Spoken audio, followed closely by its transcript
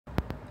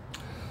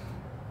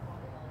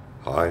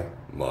Hi,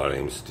 my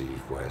name's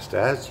Steve West,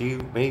 as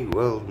you may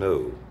well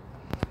know,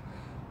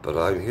 but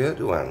I'm here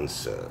to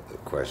answer a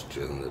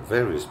question that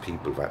various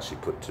people have actually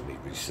put to me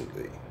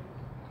recently.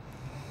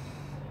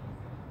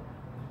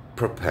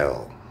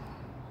 Propel.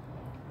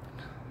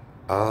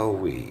 Are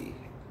we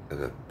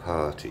a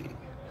party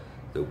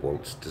that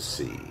wants to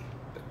see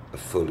a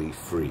fully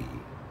free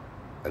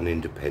and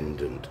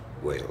independent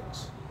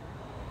Wales?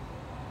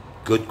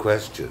 Good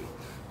question.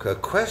 A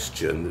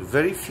question that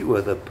very few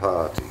other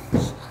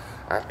parties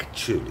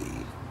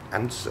actually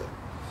answer.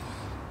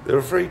 They're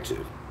afraid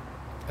to.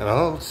 And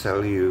I'll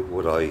tell you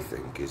what I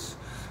think is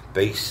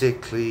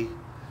basically,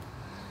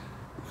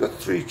 we've got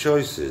three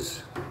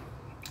choices.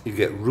 You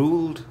get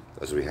ruled,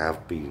 as we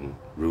have been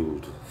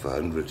ruled for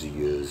hundreds of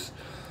years,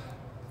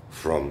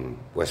 from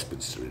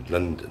Westminster in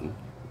London,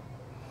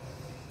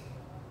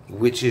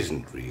 which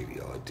isn't really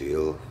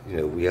ideal. You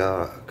know, we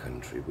are a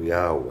country, we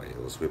are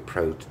Wales, we're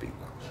proud to be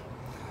Welsh.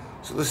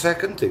 So the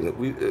second thing that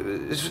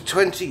is for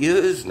 20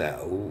 years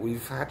now,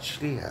 we've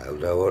actually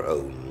had our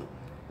own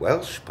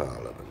Welsh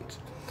Parliament.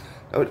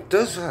 Now it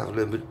does have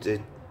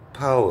limited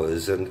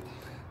powers and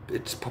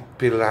its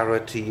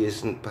popularity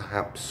isn't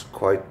perhaps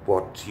quite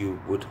what you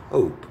would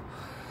hope.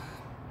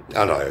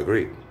 And I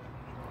agree,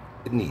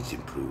 it needs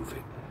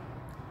improving.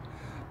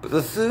 But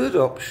the third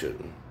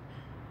option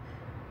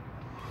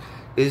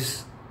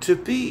is to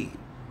be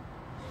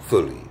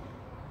fully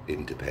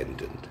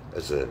independent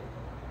as a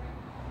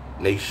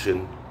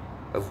nation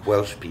of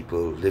Welsh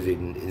people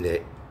living in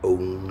their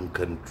own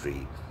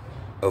country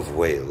of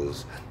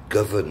Wales,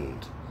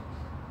 governed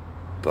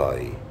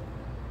by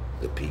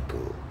the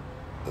people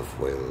of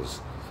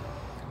Wales.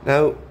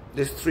 Now,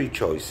 there's three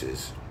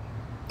choices.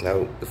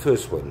 Now, the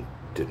first one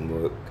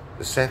didn't work.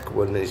 The second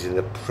one is in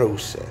the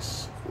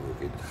process of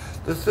working.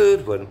 The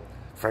third one,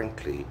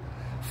 frankly,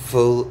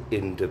 full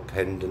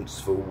independence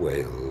for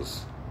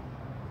Wales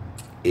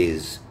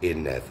is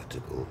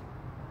inevitable.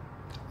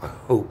 I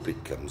hope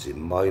it comes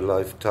in my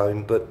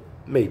lifetime, but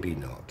maybe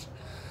not.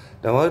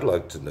 Now, I'd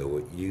like to know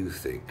what you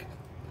think.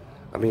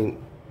 I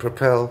mean,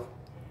 Propel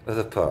are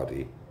the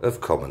party of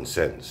common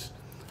sense.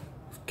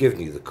 I've given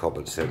you the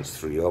common sense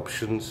three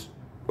options.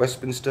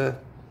 Westminster,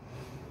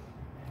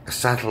 a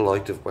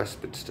satellite of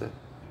Westminster,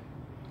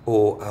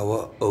 or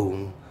our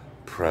own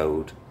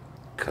proud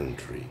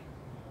country.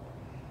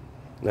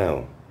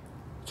 Now,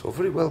 it's all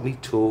very well me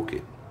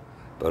talking,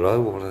 but I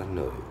want to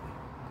know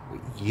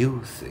what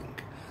you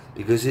think.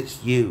 Because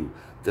it's you,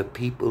 the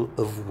people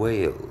of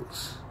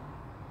Wales,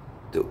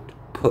 that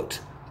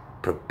put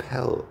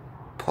Propel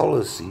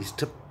policies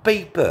to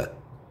paper.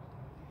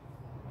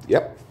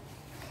 Yep.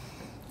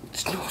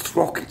 It's not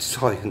rocket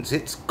science,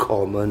 it's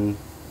common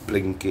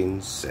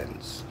blinking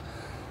sense.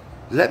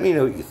 Let me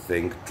know what you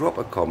think. Drop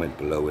a comment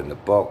below in the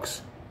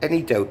box.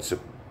 Any doubts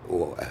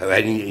or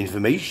any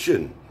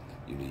information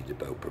you need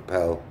about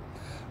Propel,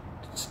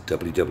 it's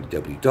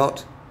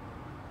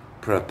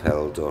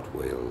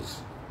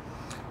www.propel.wales.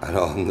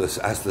 And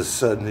as the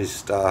sun is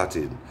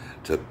starting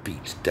to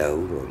beat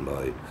down on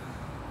my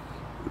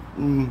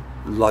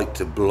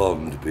light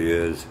blonde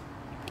beard,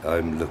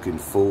 I'm looking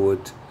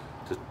forward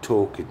to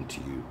talking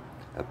to you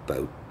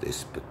about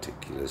this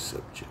particular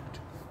subject.